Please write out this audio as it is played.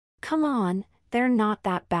Come on, they're not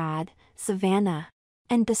that bad, Savannah.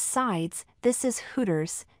 And besides, this is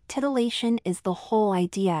Hooters, titillation is the whole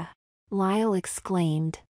idea. Lyle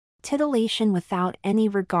exclaimed. Titillation without any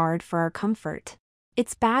regard for our comfort.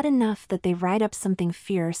 It's bad enough that they write up something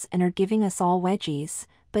fierce and are giving us all wedgies,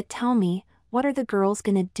 but tell me, what are the girls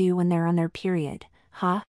gonna do when they're on their period,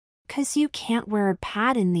 huh? 'Cause you can't wear a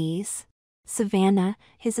pad in these. Savannah,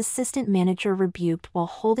 his assistant manager rebuked while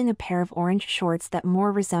holding a pair of orange shorts that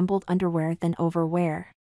more resembled underwear than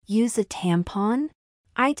overwear. Use a tampon?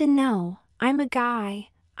 I dunno, I'm a guy,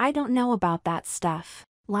 I don't know about that stuff.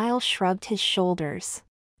 Lyle shrugged his shoulders.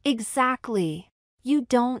 Exactly. You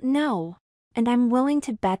don't know. And I'm willing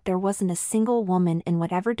to bet there wasn't a single woman in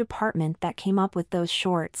whatever department that came up with those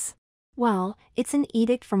shorts. Well, it's an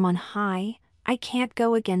edict from on high, I can't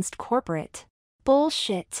go against corporate.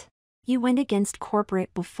 Bullshit. You went against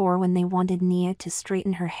corporate before when they wanted Nia to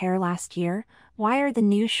straighten her hair last year, why are the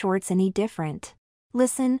new shorts any different?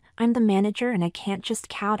 Listen, I'm the manager and I can't just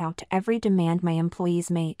kowtow to every demand my employees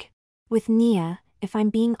make. With Nia, if I'm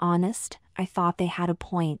being honest, I thought they had a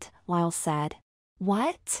point, Lyle said.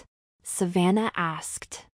 What? Savannah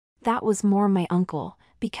asked. That was more my uncle,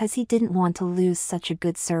 because he didn't want to lose such a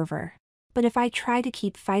good server. But if I try to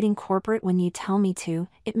keep fighting corporate when you tell me to,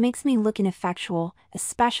 it makes me look ineffectual,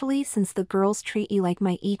 especially since the girls treat you like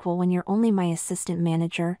my equal when you're only my assistant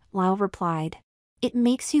manager, Lyle replied. It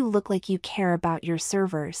makes you look like you care about your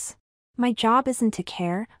servers. My job isn't to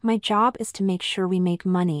care, my job is to make sure we make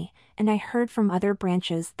money, and I heard from other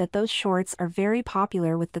branches that those shorts are very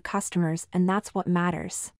popular with the customers and that's what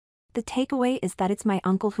matters. The takeaway is that it's my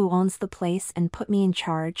uncle who owns the place and put me in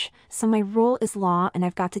charge, so my rule is law and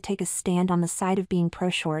I've got to take a stand on the side of being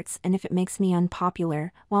pro-shorts and if it makes me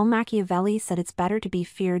unpopular, well Machiavelli said it's better to be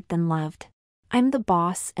feared than loved. I'm the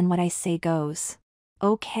boss and what I say goes.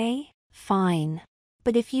 Okay, fine.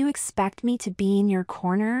 But if you expect me to be in your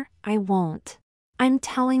corner, I won't. I'm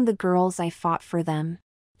telling the girls I fought for them.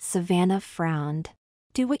 Savannah frowned.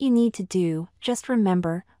 Do what you need to do, just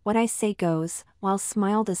remember, what I say goes, Lyle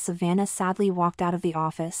smiled as Savannah sadly walked out of the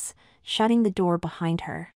office, shutting the door behind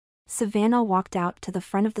her. Savannah walked out to the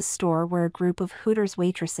front of the store where a group of Hooters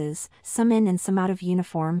waitresses, some in and some out of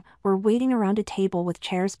uniform, were waiting around a table with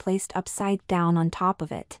chairs placed upside down on top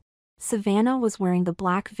of it. Savannah was wearing the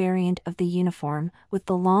black variant of the uniform, with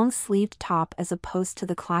the long-sleeved top as opposed to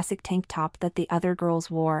the classic tank top that the other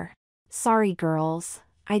girls wore. Sorry girls,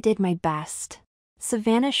 I did my best.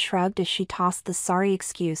 Savannah shrugged as she tossed the sorry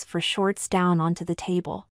excuse for shorts down onto the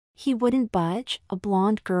table. He wouldn't budge, a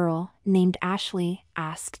blonde girl, named Ashley,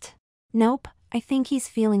 asked. Nope, I think he's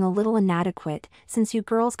feeling a little inadequate, since you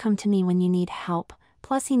girls come to me when you need help,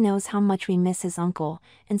 plus he knows how much we miss his uncle,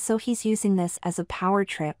 and so he's using this as a power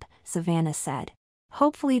trip, Savannah said.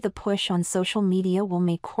 Hopefully the push on social media will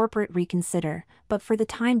make corporate reconsider, but for the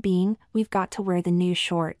time being, we've got to wear the new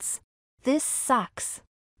shorts. This sucks.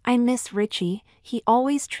 I miss Richie, he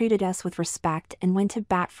always treated us with respect and went to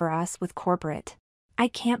bat for us with corporate. I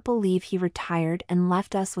can't believe he retired and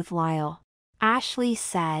left us with Lyle. Ashley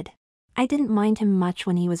said. I didn't mind him much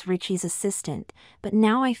when he was Richie's assistant, but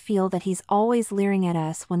now I feel that he's always leering at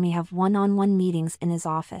us when we have one-on-one meetings in his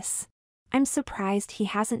office. I'm surprised he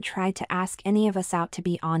hasn't tried to ask any of us out to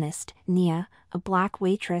be honest, Nia, a black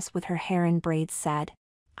waitress with her hair in braids said.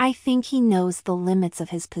 I think he knows the limits of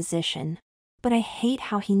his position. But I hate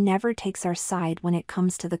how he never takes our side when it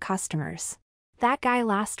comes to the customers. That guy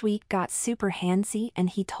last week got super handsy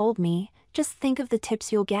and he told me, just think of the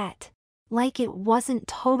tips you'll get. Like it wasn't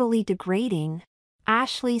totally degrading.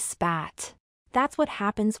 Ashley spat. That's what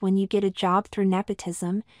happens when you get a job through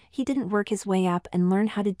nepotism. He didn't work his way up and learn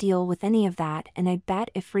how to deal with any of that, and I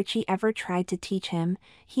bet if Richie ever tried to teach him,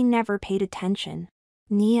 he never paid attention.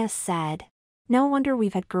 Nia said. No wonder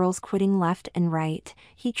we've had girls quitting left and right.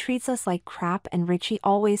 He treats us like crap and Richie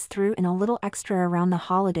always threw in a little extra around the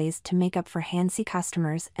holidays to make up for handsy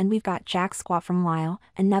customers and we've got jack squat from Lyle,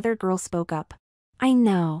 another girl spoke up. I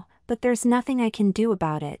know, but there's nothing I can do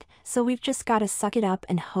about it, so we've just gotta suck it up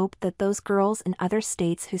and hope that those girls in other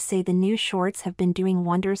states who say the new shorts have been doing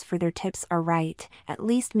wonders for their tips are right, at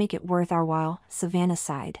least make it worth our while, Savannah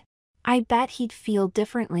sighed. I bet he'd feel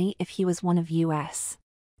differently if he was one of us.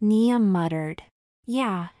 Nia muttered.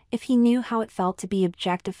 Yeah, if he knew how it felt to be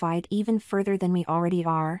objectified even further than we already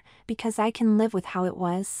are, because I can live with how it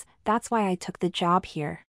was, that's why I took the job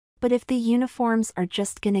here. But if the uniforms are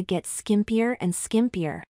just gonna get skimpier and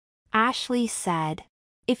skimpier. Ashley said.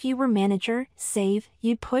 If you were manager,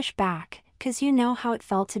 you'd push back, 'cause you know how it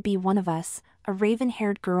felt to be one of us, a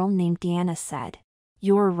raven-haired girl named Deanna said.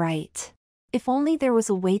 You're right. If only there was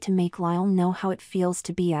a way to make Lyle know how it feels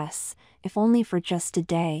to be us, if only for just a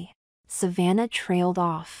day. Savannah trailed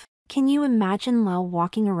off. Can you imagine Lyle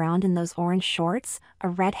walking around in those orange shorts? A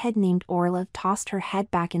redhead named Orla tossed her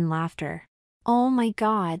head back in laughter. Oh my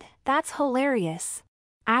god, that's hilarious.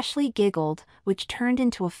 Ashley giggled, which turned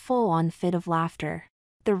into a full-on fit of laughter.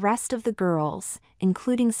 The rest of the girls,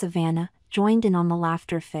 including Savannah, joined in on the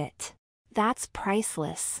laughter fit. That's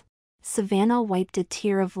priceless. Savannah wiped a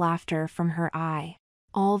tear of laughter from her eye.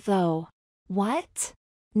 Although, what?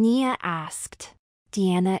 Nia asked.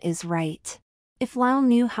 Deanna is right. If Lyle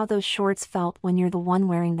knew how those shorts felt when you're the one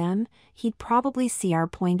wearing them, he'd probably see our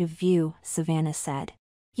point of view, Savannah said.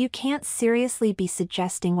 You can't seriously be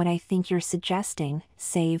suggesting what I think you're suggesting,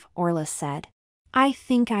 Save, Orla said. I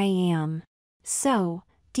think I am. So,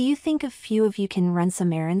 do you think a few of you can run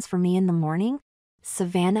some errands for me in the morning?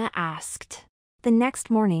 Savannah asked. The next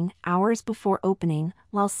morning, hours before opening,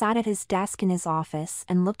 Lyle sat at his desk in his office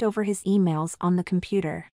and looked over his emails on the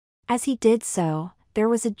computer. As he did so, there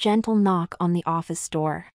was a gentle knock on the office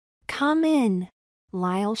door. Come in,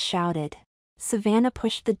 Lyle shouted. Savannah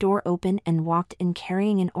pushed the door open and walked in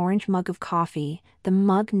carrying an orange mug of coffee, the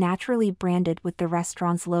mug naturally branded with the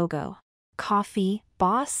restaurant's logo. Coffee,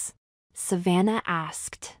 boss? Savannah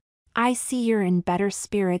asked. I see you're in better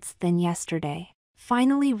spirits than yesterday.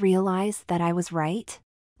 Finally realized that I was right?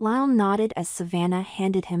 Lyle nodded as Savannah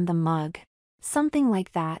handed him the mug. Something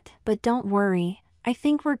like that, but don't worry, I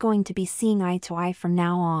think we're going to be seeing eye to eye from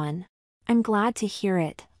now on. I'm glad to hear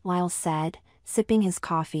it, Lyle said, sipping his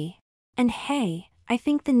coffee. And hey, I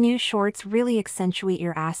think the new shorts really accentuate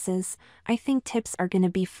your asses. I think tips are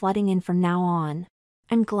gonna be flooding in from now on.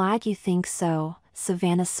 I'm glad you think so,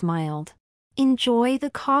 Savannah smiled. Enjoy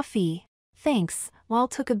the coffee. Thanks. Lyle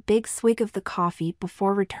took a big swig of the coffee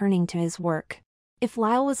before returning to his work. If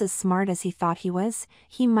Lyle was as smart as he thought he was,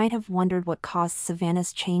 he might have wondered what caused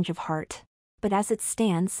Savannah's change of heart. But as it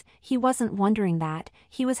stands, he wasn't wondering that,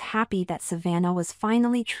 he was happy that Savannah was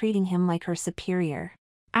finally treating him like her superior.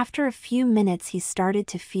 After a few minutes he started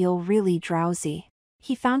to feel really drowsy.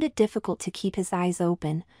 He found it difficult to keep his eyes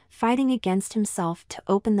open, fighting against himself to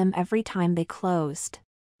open them every time they closed.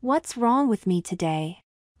 What's wrong with me today?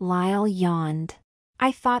 Lyle yawned.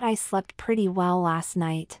 I thought I slept pretty well last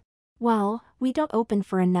night. Well, we don't open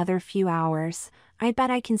for another few hours. I bet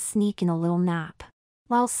I can sneak in a little nap.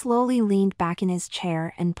 Lyle slowly leaned back in his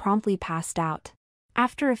chair and promptly passed out.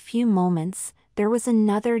 After a few moments, there was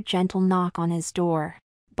another gentle knock on his door.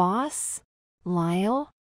 Boss?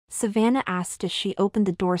 Lyle? Savannah asked as she opened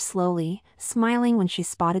the door slowly, smiling when she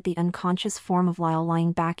spotted the unconscious form of Lyle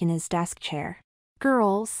lying back in his desk chair.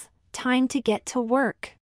 Girls, time to get to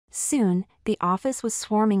work. Soon, the office was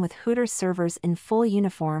swarming with Hooters servers in full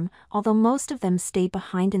uniform, although most of them stayed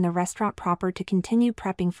behind in the restaurant proper to continue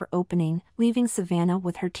prepping for opening, leaving Savannah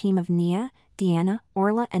with her team of Nia, Deanna,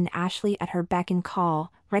 Orla and Ashley at her beck and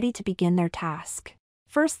call, ready to begin their task.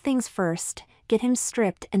 First things first, get him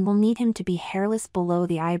stripped and we'll need him to be hairless below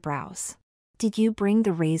the eyebrows. Did you bring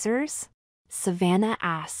the razors? Savannah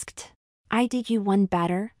asked. I did you one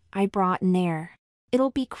better, I brought Nair. It'll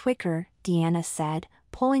be quicker, Deanna said,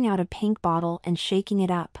 pulling out a pink bottle and shaking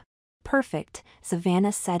it up. Perfect,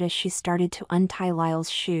 Savannah said as she started to untie Lyle's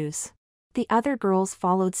shoes. The other girls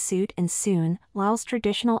followed suit and soon, Lyle's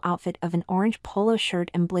traditional outfit of an orange polo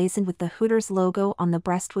shirt emblazoned with the Hooters logo on the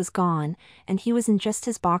breast was gone, and he was in just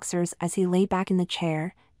his boxers as he lay back in the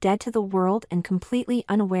chair, dead to the world and completely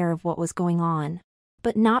unaware of what was going on.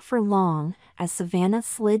 But not for long, as Savannah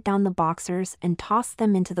slid down the boxers and tossed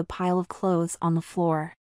them into the pile of clothes on the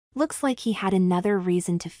floor. Looks like he had another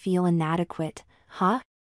reason to feel inadequate, huh?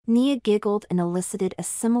 Nia giggled and elicited a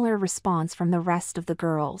similar response from the rest of the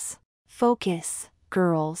girls. Focus,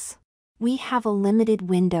 girls. We have a limited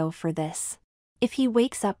window for this. If he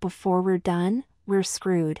wakes up before we're done, we're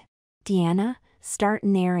screwed. Deanna, start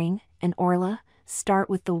narring, and Orla, start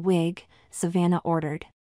with the wig, Savannah ordered.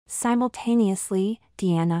 Simultaneously,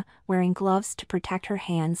 Deanna, wearing gloves to protect her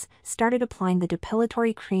hands, started applying the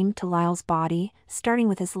depilatory cream to Lyle's body, starting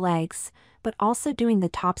with his legs, but also doing the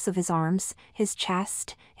tops of his arms, his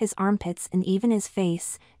chest, his armpits and even his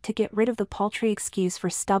face, to get rid of the paltry excuse for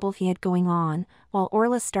stubble he had going on, while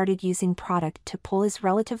Orla started using product to pull his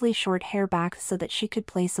relatively short hair back so that she could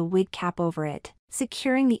place a wig cap over it,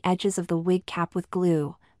 securing the edges of the wig cap with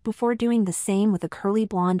glue, before doing the same with a curly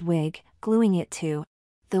blonde wig, gluing it to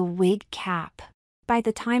the wig cap. By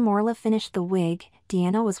the time Orla finished the wig,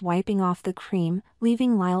 Deanna was wiping off the cream,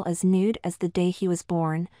 leaving Lyle as nude as the day he was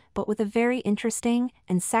born, but with a very interesting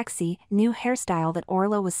and sexy new hairstyle that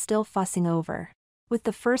Orla was still fussing over. With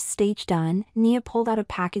the first stage done, Nia pulled out a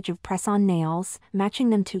package of press-on nails, matching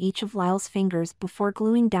them to each of Lyle's fingers before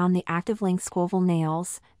gluing down the active-length squoval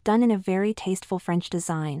nails, done in a very tasteful French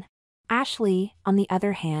design. Ashley, on the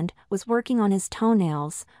other hand, was working on his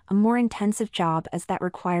toenails, a more intensive job as that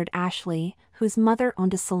required Ashley, whose mother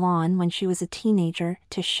owned a salon when she was a teenager,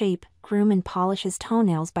 to shape, groom and polish his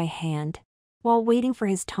toenails by hand. While waiting for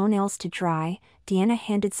his toenails to dry, Deanna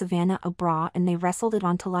handed Savannah a bra and they wrestled it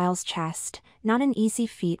onto Lyle's chest, not an easy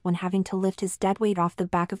feat when having to lift his dead weight off the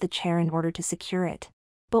back of the chair in order to secure it.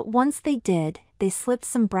 But once they did, they slipped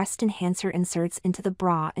some breast enhancer inserts into the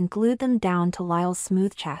bra and glued them down to Lyle's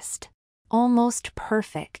smooth chest. Almost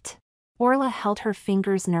perfect. Orla held her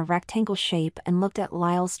fingers in a rectangle shape and looked at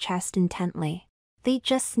Lyle's chest intently. They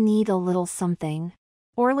just need a little something.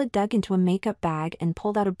 Orla dug into a makeup bag and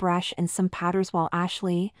pulled out a brush and some powders while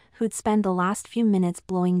Ashley, who'd spent the last few minutes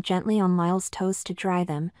blowing gently on Lyle's toes to dry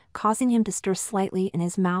them, causing him to stir slightly and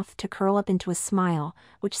his mouth to curl up into a smile,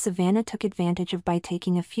 which Savannah took advantage of by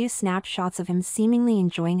taking a few snapshots of him seemingly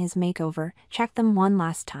enjoying his makeover, checked them one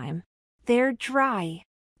last time. They're dry.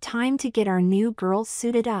 Time to get our new girls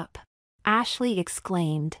suited up, Ashley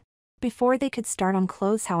exclaimed. Before they could start on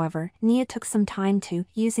clothes, however, Nia took some time to,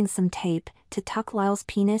 using some tape, to tuck Lyle's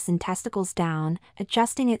penis and testicles down,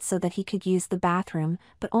 adjusting it so that he could use the bathroom,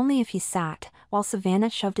 but only if he sat, while Savannah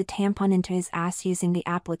shoved a tampon into his ass using the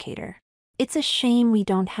applicator. It's a shame we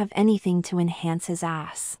don't have anything to enhance his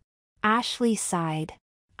ass. Ashley sighed.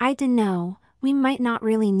 I dunno, we might not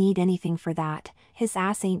really need anything for that, his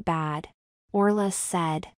ass ain't bad, Orla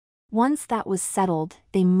said. Once that was settled,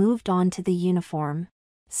 they moved on to the uniform.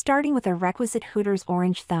 Starting with a requisite Hooters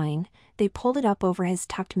orange thong, they pulled it up over his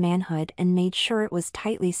tucked manhood and made sure it was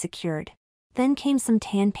tightly secured. Then came some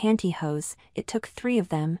tan pantyhose. It took 3 of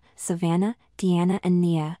them, Savannah, Deanna and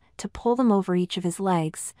Nia, to pull them over each of his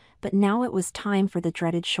legs, but now it was time for the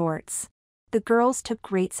dreaded shorts. The girls took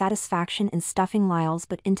great satisfaction in stuffing Lyle's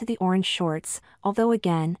butt into the orange shorts, although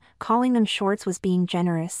again, calling them shorts was being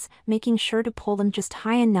generous, making sure to pull them just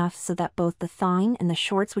high enough so that both the thong and the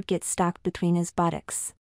shorts would get stuck between his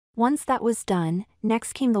buttocks. Once that was done,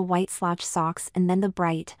 next came the white slouch socks and then the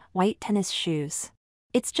bright, white tennis shoes.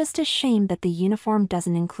 It's just a shame that the uniform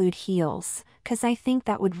doesn't include heels, 'cause I think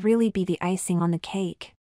that would really be the icing on the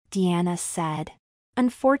cake, Deanna said.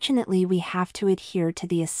 Unfortunately, we have to adhere to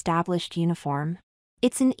the established uniform.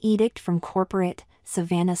 It's an edict from corporate,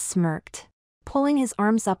 Savannah smirked. Pulling his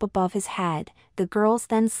arms up above his head, the girls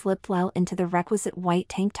then slipped Lyle into the requisite white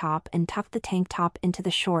tank top and tucked the tank top into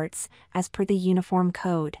the shorts, as per the uniform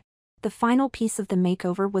code. The final piece of the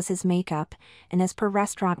makeover was his makeup, and as per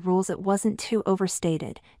restaurant rules it wasn't too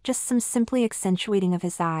overstated, just some simply accentuating of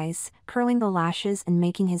his eyes, curling the lashes and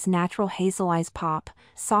making his natural hazel eyes pop,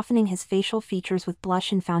 softening his facial features with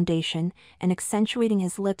blush and foundation, and accentuating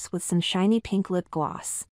his lips with some shiny pink lip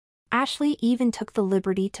gloss. Ashley even took the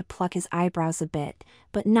liberty to pluck his eyebrows a bit,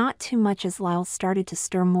 but not too much as Lyle started to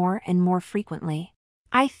stir more and more frequently.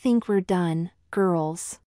 I think we're done,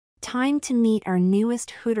 girls. Time to meet our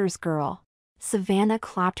newest Hooters girl. Savannah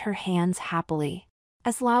clapped her hands happily.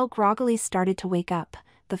 As Lyle groggily started to wake up,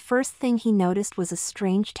 the first thing he noticed was a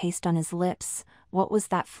strange taste on his lips. What was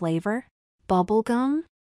that flavor? Bubblegum?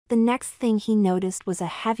 The next thing he noticed was a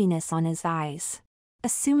heaviness on his eyes.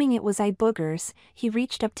 Assuming it was eye boogers, he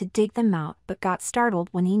reached up to dig them out but got startled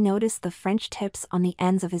when he noticed the French tips on the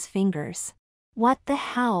ends of his fingers. What the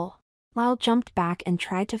hell? Lyle jumped back and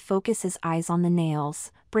tried to focus his eyes on the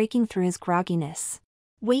nails, breaking through his grogginess.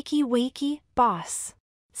 Wakey wakey, boss,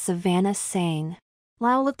 Savannah sang.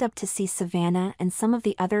 Lyle looked up to see Savannah and some of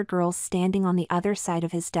the other girls standing on the other side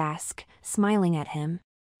of his desk, smiling at him.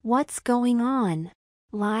 What's going on?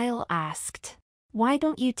 Lyle asked. Why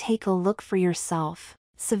don't you take a look for yourself?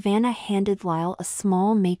 Savannah handed Lyle a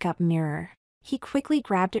small makeup mirror. He quickly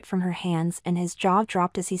grabbed it from her hands and his jaw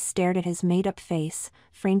dropped as he stared at his made-up face,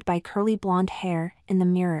 framed by curly blonde hair, in the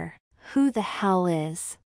mirror. Who the hell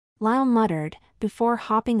is? Lyle muttered, before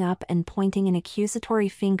hopping up and pointing an accusatory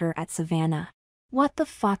finger at Savannah. What the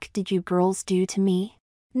fuck did you girls do to me?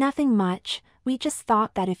 Nothing much, we just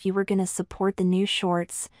thought that if you were gonna support the new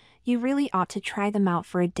shorts, you really ought to try them out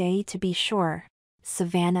for a day to be sure,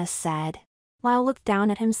 Savannah said. Lyle looked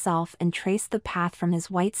down at himself and traced the path from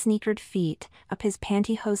his white sneakered feet, up his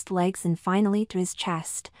pantyhosed legs and finally to his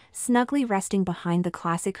chest, snugly resting behind the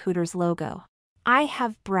classic Hooters logo. I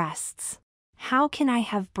have breasts. How can I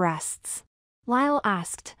have breasts? Lyle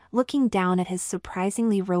asked, looking down at his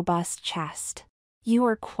surprisingly robust chest. You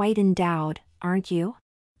are quite endowed, aren't you?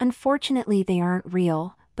 Unfortunately they aren't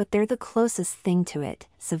real, but they're the closest thing to it,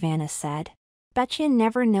 Savannah said. Betcha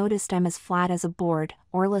never noticed I'm as flat as a board,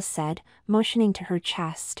 Orla said, motioning to her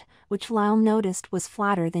chest, which Lyle noticed was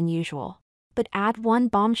flatter than usual. But add one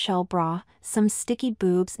bombshell bra, some sticky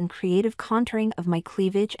boobs and creative contouring of my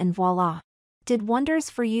cleavage and voila. Did wonders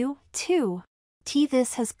for you, too.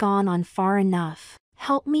 This has gone on far enough.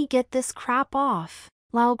 Help me get this crap off.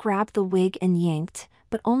 Lyle grabbed the wig and yanked,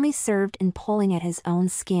 but only served in pulling at his own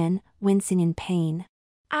skin, wincing in pain.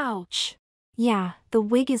 Ouch! Yeah, the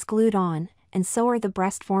wig is glued on, and so are the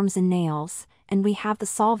breast forms and nails, and we have the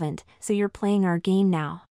solvent, so you're playing our game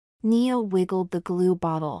now. Nia wiggled the glue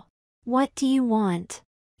bottle. What do you want?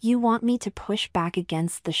 You want me to push back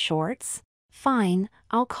against the shorts? Fine,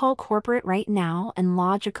 I'll call corporate right now and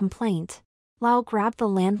lodge a complaint. Lyle grabbed the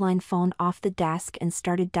landline phone off the desk and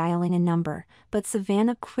started dialing a number, but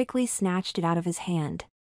Savannah quickly snatched it out of his hand.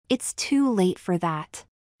 It's too late for that.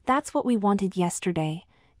 That's what we wanted yesterday.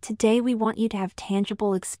 Today we want you to have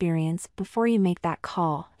tangible experience before you make that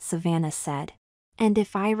call, Savannah said. And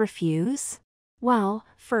if I refuse? Well,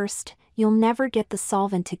 first, you'll never get the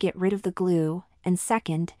solvent to get rid of the glue, and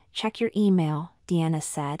second, check your email, Deanna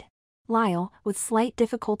said. Lyle, with slight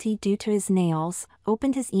difficulty due to his nails,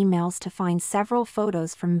 opened his emails to find several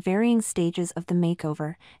photos from varying stages of the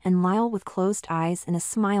makeover, and Lyle with closed eyes and a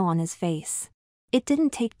smile on his face. It didn't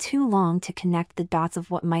take too long to connect the dots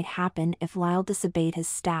of what might happen if Lyle disobeyed his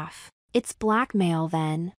staff. It's blackmail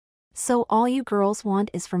then. So all you girls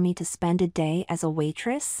want is for me to spend a day as a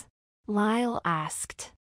waitress? Lyle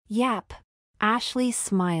asked. Yep. Ashley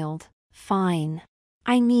smiled. Fine.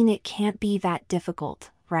 I mean, it can't be that difficult,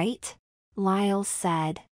 right? Lyle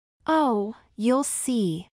said. Oh, you'll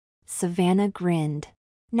see. Savannah grinned.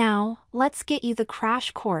 Now, let's get you the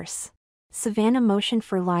crash course. Savannah motioned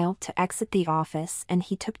for Lyle to exit the office and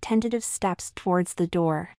he took tentative steps towards the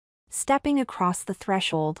door. Stepping across the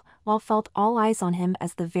threshold, Lyle felt all eyes on him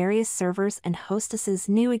as the various servers and hostesses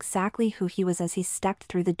knew exactly who he was as he stepped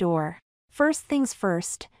through the door. First things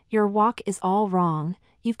first, your walk is all wrong,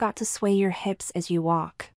 you've got to sway your hips as you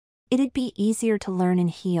walk. It'd be easier to learn in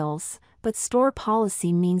heels, but store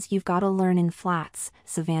policy means you've got to learn in flats,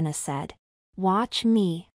 Savannah said. Watch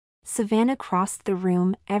me. Savannah crossed the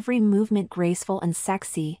room, every movement graceful and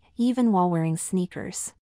sexy, even while wearing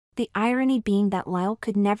sneakers. The irony being that Lyle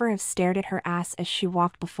could never have stared at her ass as she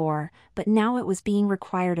walked before, but now it was being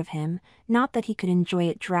required of him, not that he could enjoy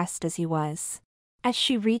it dressed as he was. As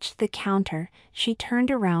she reached the counter, she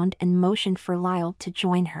turned around and motioned for Lyle to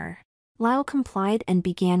join her. Lyle complied and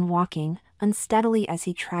began walking, unsteadily as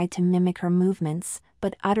he tried to mimic her movements,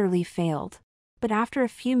 but utterly failed. But after a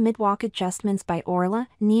few mid-walk adjustments by Orla,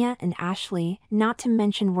 Nia and Ashley, not to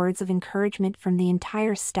mention words of encouragement from the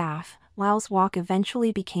entire staff, Lyle's walk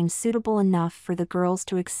eventually became suitable enough for the girls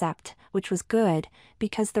to accept, which was good,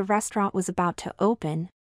 because the restaurant was about to open.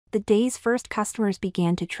 The day's first customers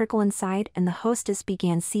began to trickle inside and the hostess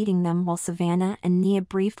began seating them while Savannah and Nia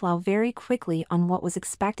briefed Lyle very quickly on what was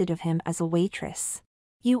expected of him as a waitress.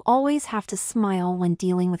 You always have to smile when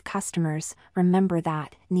dealing with customers, remember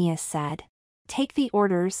that, Nia said. Take the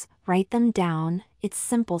orders, write them down, it's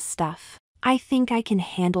simple stuff. I think I can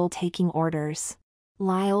handle taking orders.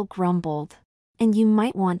 Lyle grumbled. And you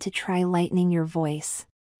might want to try lightening your voice.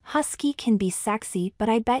 Husky can be sexy, but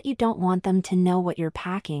I bet you don't want them to know what you're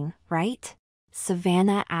packing, right?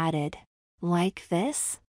 Savannah added. Like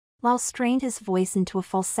this? Lyle strained his voice into a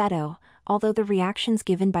falsetto, although the reactions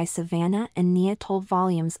given by Savannah and Nia told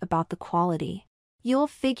volumes about the quality. You'll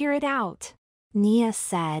figure it out, Nia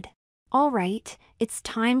said. All right, it's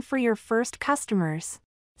time for your first customers.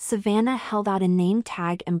 Savannah held out a name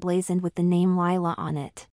tag emblazoned with the name Lila on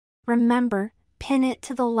it. Remember, pin it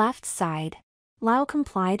to the left side. Lyle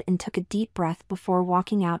complied and took a deep breath before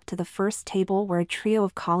walking out to the first table where a trio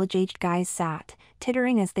of college-aged guys sat,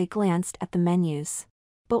 tittering as they glanced at the menus.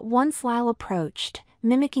 But once Lyle approached,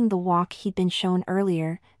 mimicking the walk he'd been shown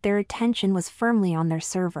earlier, their attention was firmly on their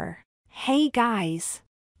server. Hey guys!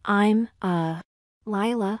 I'm,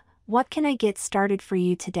 Lila, what can I get started for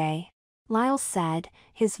you today? Lyle said,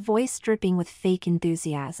 his voice dripping with fake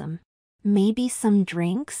enthusiasm. Maybe some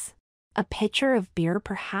drinks? A pitcher of beer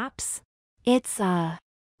perhaps? It's,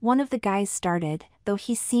 one of the guys started, though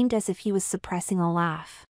he seemed as if he was suppressing a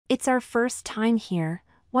laugh. It's our first time here,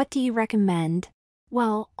 what do you recommend?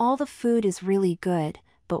 Well, all the food is really good,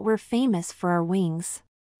 but we're famous for our wings.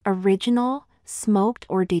 Original, smoked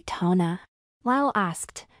or Daytona? Lyle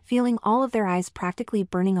asked, feeling all of their eyes practically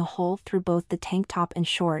burning a hole through both the tank top and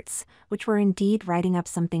shorts, which were indeed writing up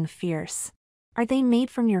something fierce. Are they made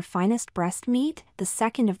from your finest breast meat? The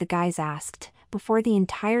second of the guys asked, before the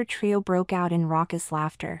entire trio broke out in raucous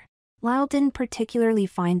laughter. Lyle didn't particularly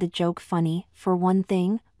find the joke funny. For one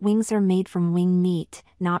thing, wings are made from wing meat,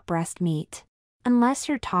 not breast meat. Unless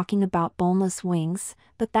you're talking about boneless wings,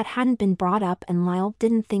 but that hadn't been brought up and Lyle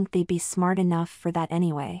didn't think they'd be smart enough for that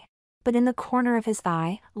anyway. But in the corner of his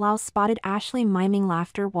eye, Lyle spotted Ashley miming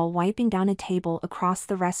laughter while wiping down a table across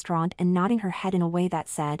the restaurant and nodding her head in a way that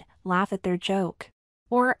said, "Laugh at their joke.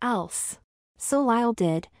 Or else." So Lyle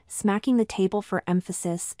did, smacking the table for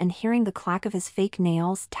emphasis and hearing the clack of his fake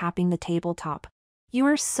nails tapping the tabletop. "You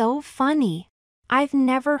are so funny. I've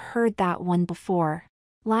never heard that one before."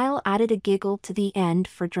 Lyle added a giggle to the end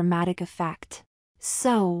for dramatic effect.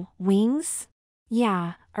 "So, wings?"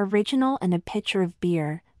 "Yeah, original and a pitcher of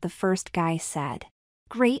beer," the first guy said.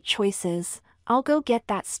 "Great choices, I'll go get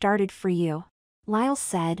that started for you," Lyle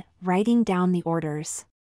said, writing down the orders.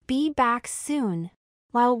 "Be back soon."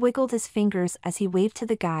 Lyle wiggled his fingers as he waved to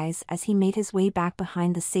the guys as he made his way back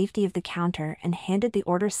behind the safety of the counter and handed the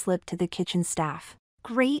order slip to the kitchen staff.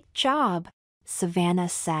 "Great job," Savannah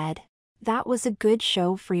said. "That was a good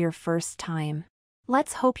show for your first time.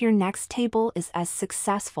 Let's hope your next table is as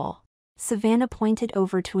successful." Savannah pointed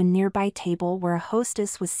over to a nearby table where a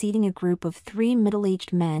hostess was seating a group of 3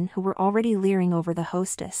 middle-aged men who were already leering over the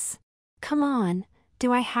hostess. "Come on,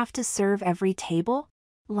 do I have to serve every table?"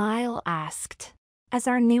 Lyle asked. "As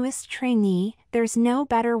our newest trainee, there's no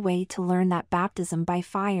better way to learn that baptism by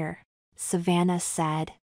fire," Savannah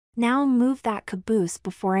said. "Now move that caboose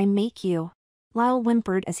before I make you." Lyle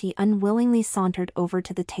whimpered as he unwillingly sauntered over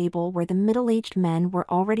to the table where the middle-aged men were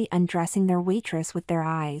already undressing their waitress with their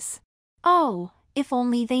eyes. "Oh, if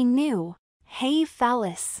only they knew. Hey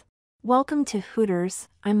fellas. Welcome to Hooters,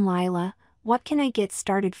 I'm Lila, what can I get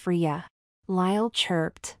started for ya?" Lyle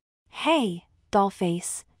chirped. "Hey,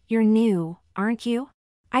 dollface, you're new, aren't you?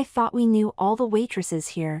 I thought we knew all the waitresses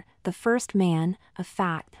here," the first man, a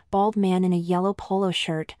fat, bald man in a yellow polo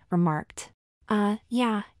shirt, remarked.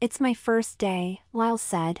 Yeah, it's my first day," Lyle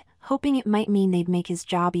said, hoping it might mean they'd make his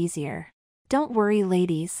job easier. "Don't worry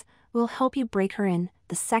ladies, we'll help you break her in,"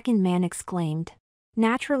 the second man exclaimed.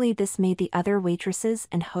 Naturally this made the other waitresses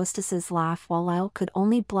and hostesses laugh while Lyle could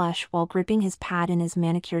only blush while gripping his pad in his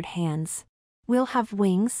manicured hands. "We'll have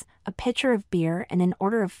wings, a pitcher of beer and an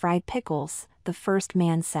order of fried pickles," the first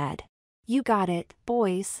man said. "You got it,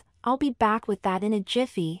 boys, I'll be back with that in a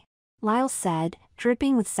jiffy," Lyle said,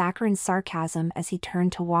 dripping with saccharine sarcasm as he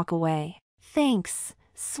turned to walk away. "Thanks,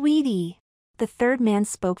 sweetie." The third man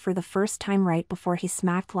spoke for the first time right before he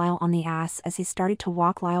smacked Lyle on the ass as he started to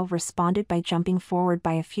walk. Lyle responded by jumping forward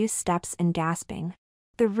by a few steps and gasping.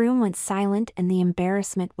 The room went silent and the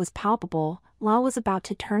embarrassment was palpable. Lyle was about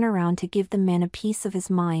to turn around to give the man a piece of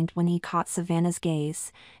his mind when he caught Savannah's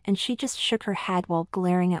gaze, and she just shook her head while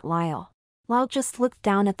glaring at Lyle. Lyle just looked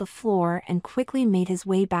down at the floor and quickly made his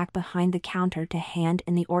way back behind the counter to hand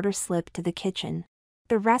in the order slip to the kitchen.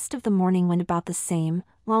 The rest of the morning went about the same.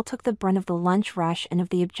 Lyle took the brunt of the lunch rush and of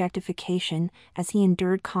the objectification as he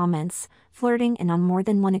endured comments, flirting and on more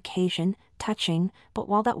than one occasion, touching, but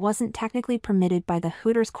while that wasn't technically permitted by the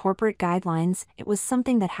Hooters corporate guidelines, it was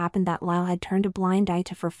something that happened that Lyle had turned a blind eye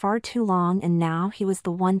to for far too long and now he was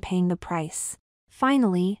the one paying the price.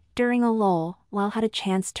 Finally, during a lull, Lyle had a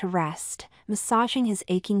chance to rest, massaging his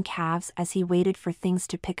aching calves as he waited for things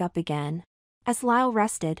to pick up again. As Lyle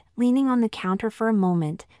rested, leaning on the counter for a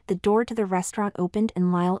moment, the door to the restaurant opened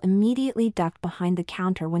and Lyle immediately ducked behind the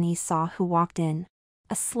counter when he saw who walked in.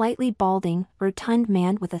 A slightly balding, rotund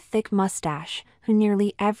man with a thick mustache, who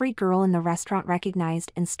nearly every girl in the restaurant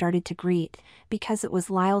recognized and started to greet, because it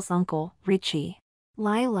was Lyle's uncle, Richie.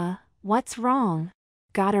 "Lila, what's wrong?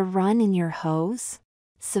 Gotta run in your hose?"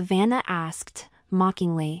 Savannah asked,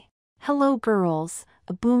 mockingly. "Hello girls,"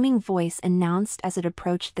 a booming voice announced as it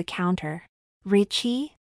approached the counter.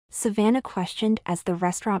 "Richie?" Savannah questioned as the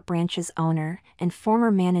restaurant branch's owner and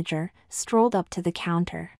former manager strolled up to the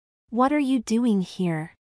counter. "What are you doing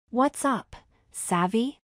here? What's up,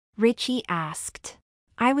 savvy?" Richie asked.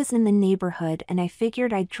 "I was in the neighborhood and I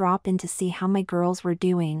figured I'd drop in to see how my girls were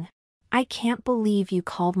doing." "I can't believe you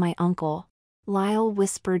called my uncle," Lyle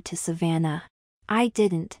whispered to Savannah. "I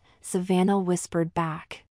didn't," Savannah whispered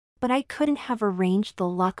back. "But I couldn't have arranged the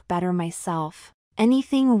luck better myself."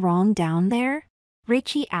 "Anything wrong down there?"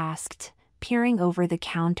 Richie asked, peering over the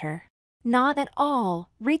counter. "Not at all,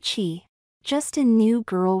 Richie. Just a new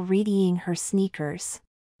girl readying her sneakers."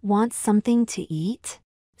 "Want something to eat?"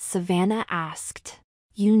 Savannah asked.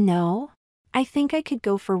 "You know? I think I could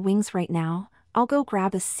go for wings right now. I'll go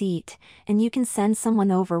grab a seat, and you can send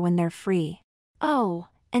someone over when they're free." "Oh,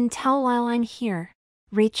 and tell Lyle I'm here,"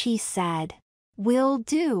 Richie said. "Will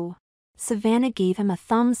do." Savannah gave him a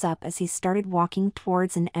thumbs up as he started walking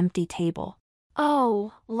towards an empty table.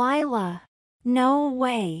 "Oh, Lila." "No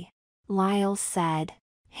way," Lyle said.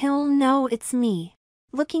 "He'll know it's me.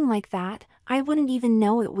 Looking like that, I wouldn't even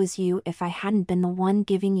know it was you if I hadn't been the one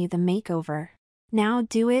giving you the makeover. Now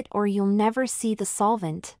do it or you'll never see the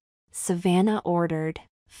solvent." Savannah ordered.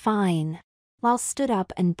 Fine. Lyle stood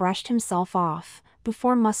up and brushed himself off,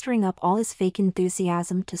 before mustering up all his fake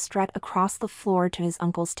enthusiasm to strut across the floor to his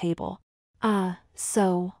uncle's table.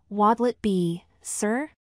 So, what'll it be,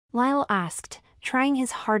 sir? Lyle asked, trying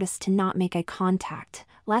his hardest to not make eye contact,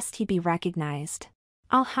 lest he be recognized.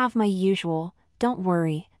 I'll have my usual, don't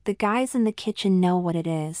worry, the guys in the kitchen know what it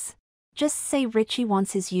is. Just say Richie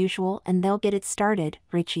wants his usual and they'll get it started,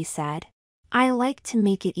 Richie said. I like to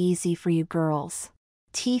make it easy for you girls.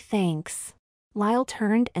 Thanks. Lyle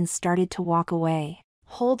turned and started to walk away.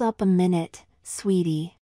 Hold up a minute,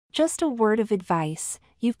 sweetie. Just a word of advice,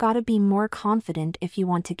 you've got to be more confident if you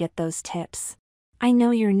want to get those tips. I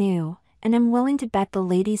know you're new, and I'm willing to bet the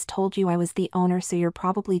ladies told you I was the owner, so you're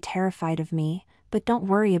probably terrified of me, but don't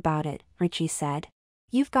worry about it, Richie said.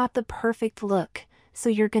 You've got the perfect look, so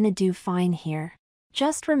you're gonna do fine here.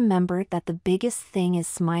 Just remember that the biggest thing is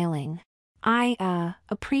smiling. I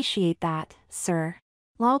appreciate that, sir.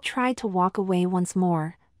 Lyle tried to walk away once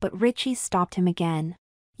more, but Richie stopped him again.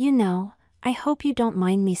 You know, I hope you don't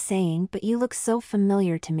mind me saying, but you look so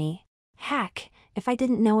familiar to me. Heck, if I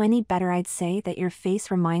didn't know any better, I'd say that your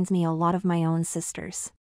face reminds me a lot of my own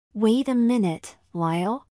sister's. Wait a minute,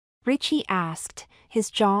 Lyle? Richie asked, his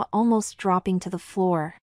jaw almost dropping to the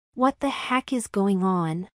floor. What the heck is going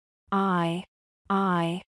on?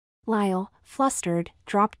 Lyle, flustered,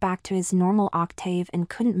 dropped back to his normal octave and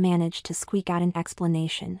couldn't manage to squeak out an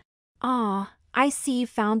explanation. I see you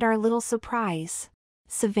found our little surprise.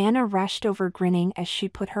 Savannah rushed over grinning as she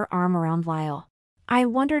put her arm around Lyle. I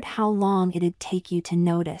wondered how long it'd take you to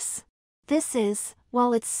notice.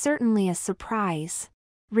 Well, it's certainly a surprise.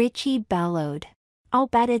 Richie bellowed. I'll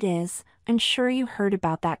bet it is. I'm sure you heard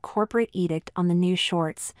about that corporate edict on the new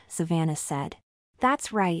shorts, Savannah said.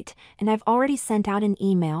 That's right, and I've already sent out an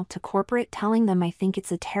email to corporate telling them I think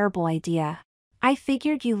it's a terrible idea. I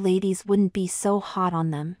figured you ladies wouldn't be so hot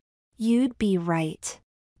on them. You'd be right.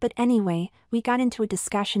 But anyway, we got into a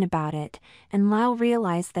discussion about it, and Lyle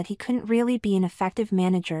realized that he couldn't really be an effective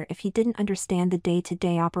manager if he didn't understand the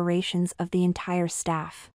day-to-day operations of the entire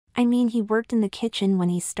staff. I mean, he worked in the kitchen when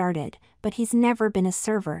he started, but he's never been a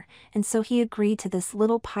server, and so he agreed to this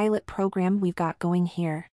little pilot program we've got going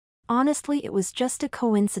here. Honestly, it was just a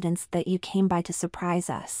coincidence that you came by to surprise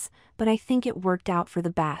us, but I think it worked out for the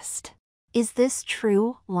best. Is this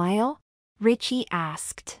true, Lyle? Richie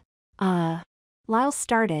asked. Lyle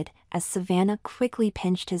started, as Savannah quickly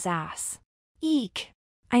pinched his ass. Eek.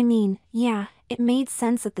 I mean, yeah, it made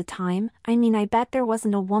sense at the time. I mean, I bet there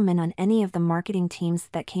wasn't a woman on any of the marketing teams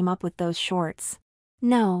that came up with those shorts.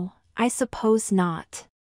 No, I suppose not.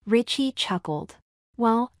 Richie chuckled.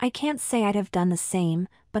 Well, I can't say I'd have done the same,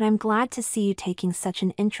 but I'm glad to see you taking such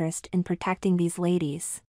an interest in protecting these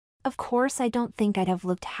ladies. Of course, I don't think I'd have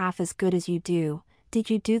looked half as good as you do. Did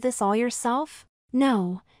you do this all yourself?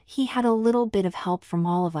 No, he had a little bit of help from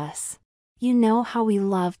all of us. You know how we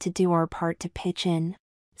love to do our part to pitch in,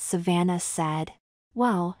 Savannah said.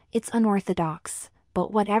 Well, it's unorthodox,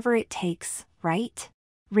 but whatever it takes, right?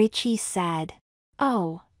 Richie said.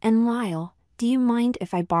 Oh, and Lyle, do you mind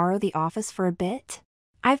if I borrow the office for a bit?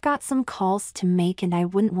 I've got some calls to make and I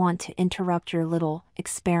wouldn't want to interrupt your little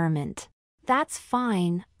experiment. That's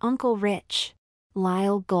fine, Uncle Rich.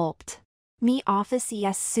 Lyle gulped. Me office,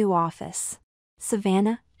 yes, Sue office.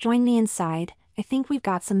 Savannah, join me inside. I think we've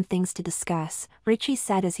got some things to discuss, Richie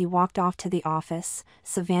said as he walked off to the office.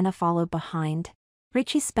 Savannah followed behind.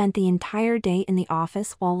 Richie spent the entire day in the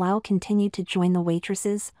office while Lyle continued to join the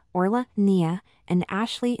waitresses, Orla, Nia, and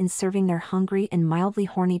Ashley in serving their hungry and mildly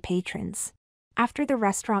horny patrons. After the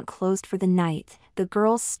restaurant closed for the night, the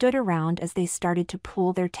girls stood around as they started to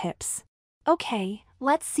pool their tips. Okay,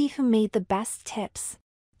 let's see who made the best tips,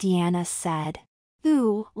 Deanna said.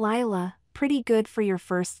 Ooh, Lila, pretty good for your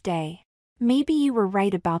first day. Maybe you were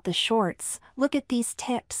right about the shorts, look at these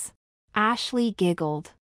tips. Ashley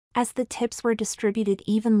giggled. As the tips were distributed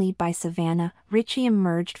evenly by Savannah, Richie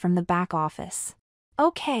emerged from the back office.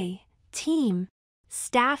 Okay, team.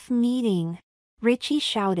 Staff meeting. Richie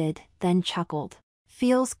shouted, then chuckled.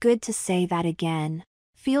 Feels good to say that again.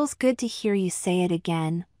 Feels good to hear you say it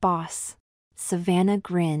again, boss. Savannah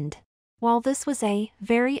grinned. While this was a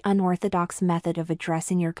very unorthodox method of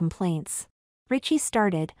addressing your complaints, Richie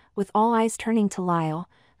started, with all eyes turning to Lyle,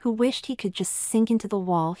 who wished he could just sink into the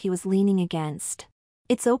wall he was leaning against.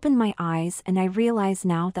 It's opened my eyes and I realize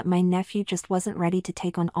now that my nephew just wasn't ready to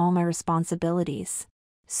take on all my responsibilities.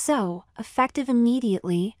 So, effective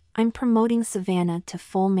immediately, I'm promoting Savannah to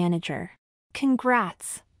full manager.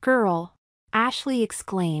 Congrats, girl! Ashley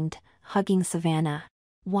exclaimed, hugging Savannah.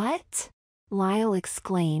 What? Lyle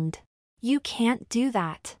exclaimed. You can't do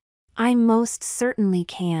that. I most certainly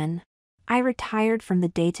can. I retired from the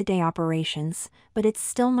day-to-day operations, but it's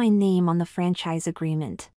still my name on the franchise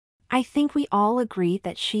agreement. I think we all agree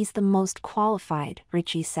that she's the most qualified,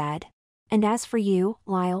 Richie said. And as for you,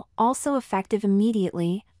 Lyle, also effective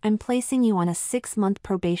immediately, I'm placing you on a 6-month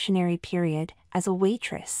probationary period as a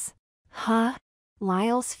waitress. Huh?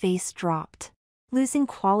 Lyle's face dropped. Losing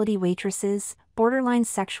quality waitresses, borderline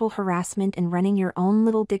sexual harassment and running your own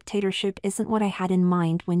little dictatorship isn't what I had in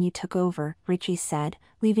mind when you took over, Richie said,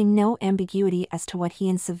 leaving no ambiguity as to what he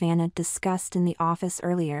and Savannah discussed in the office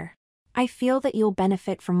earlier. I feel that you'll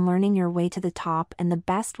benefit from learning your way to the top, and the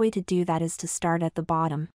best way to do that is to start at the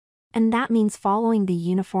bottom. And that means following the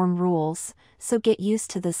uniform rules, so get used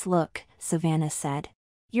to this look, Savannah said.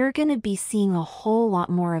 You're gonna be seeing a whole lot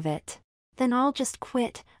more of it. Then I'll just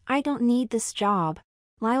quit, I don't need this job,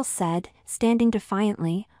 Lyle said, standing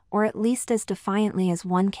defiantly, or at least as defiantly as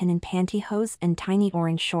one can in pantyhose and tiny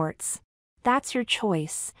orange shorts. That's your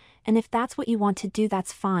choice, and if that's what you want to do,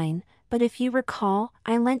 that's fine, but if you recall,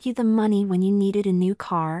 I lent you the money when you needed a new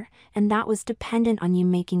car, and that was dependent on you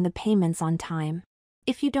making the payments on time.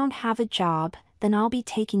 If you don't have a job, then I'll be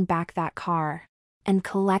taking back that car and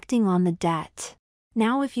collecting on the debt.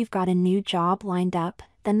 Now if you've got a new job lined up,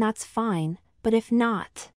 then that's fine, but if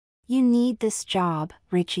not, you need this job,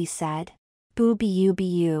 Richie said.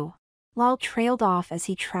 Boo-be-you. Lyle trailed off as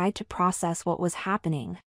he tried to process what was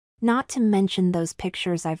happening. Not to mention those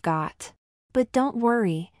pictures I've got. But don't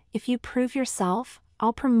worry, if you prove yourself,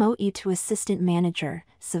 I'll promote you to assistant manager,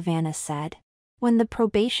 Savannah said. When the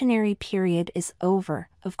probationary period is over,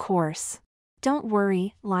 of course. Don't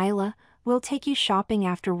worry, Lila, we'll take you shopping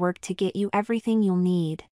after work to get you everything you'll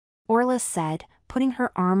need, Orla said, putting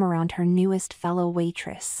her arm around her newest fellow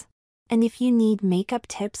waitress. And if you need makeup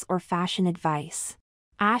tips or fashion advice,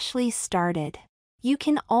 Ashley started. You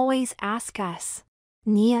can always ask us.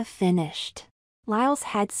 Nia finished. Lyle's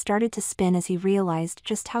head started to spin as he realized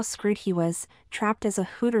just how screwed he was, trapped as a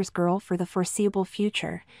Hooters girl for the foreseeable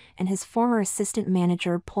future, and his former assistant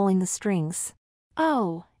manager pulling the strings.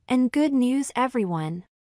 Oh, and good news everyone.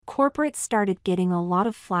 Corporate started getting a lot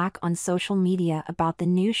of flack on social media about the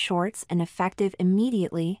new shorts, and effective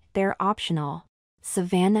immediately, they're optional.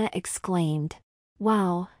 Savannah exclaimed.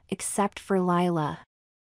 Well, except for Lila.